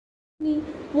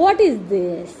What is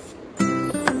this?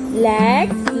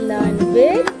 Let's learn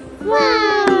with one.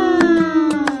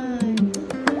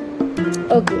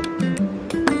 Okay.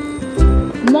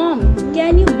 Mom,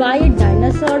 can you buy a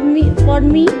dinosaur for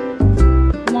me?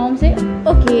 Mom say,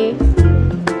 okay.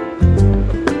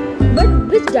 But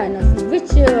which dinosaur?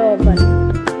 Which one?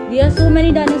 There are so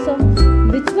many dinosaurs.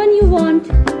 Which one you want?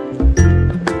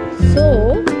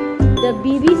 So the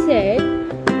baby said,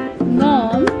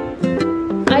 Mom,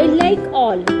 I like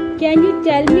all. Can you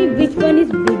tell me which one is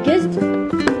biggest?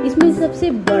 इसमें सबसे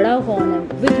बड़ा कौन है?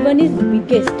 Which one is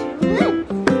biggest?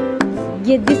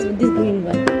 ये this green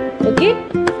one. Okay?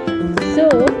 So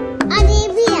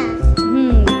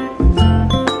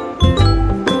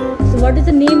So what is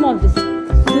the name of this?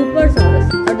 Supersaurus.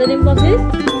 What is the name of this?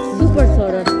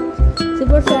 Supersaurus.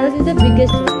 Supersaurus is the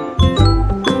biggest one.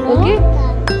 Okay?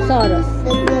 Saurus.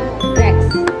 Rex.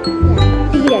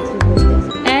 T-Rex we put this.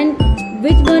 And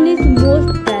which one is most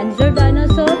dangerous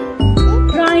dinosaur?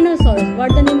 Tyrannosaurus. What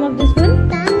is the name of this one?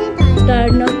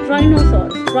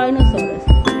 Tyrannosaurus.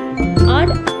 Are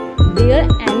there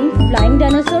any flying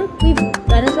dinosaur? कोई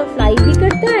dinosaur fly भी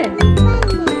करता है?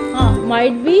 हाँ,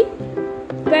 might be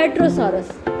Petrosaurus.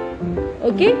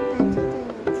 Okay?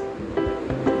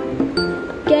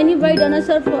 Can you buy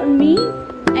dinosaur for me?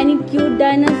 Any cute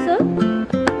dinosaur?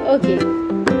 Okay.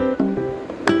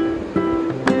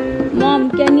 Mom,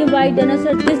 can you buy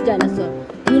dinosaur? This dinosaur.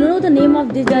 You know the name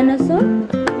of this dinosaur?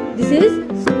 This is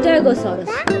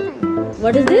Stegosaurus.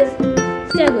 What is this?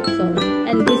 Stegosaurus.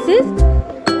 And this is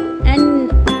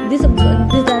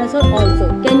this dinosaur also.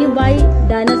 Can you buy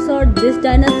dinosaur? This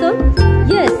dinosaur?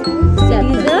 Yes.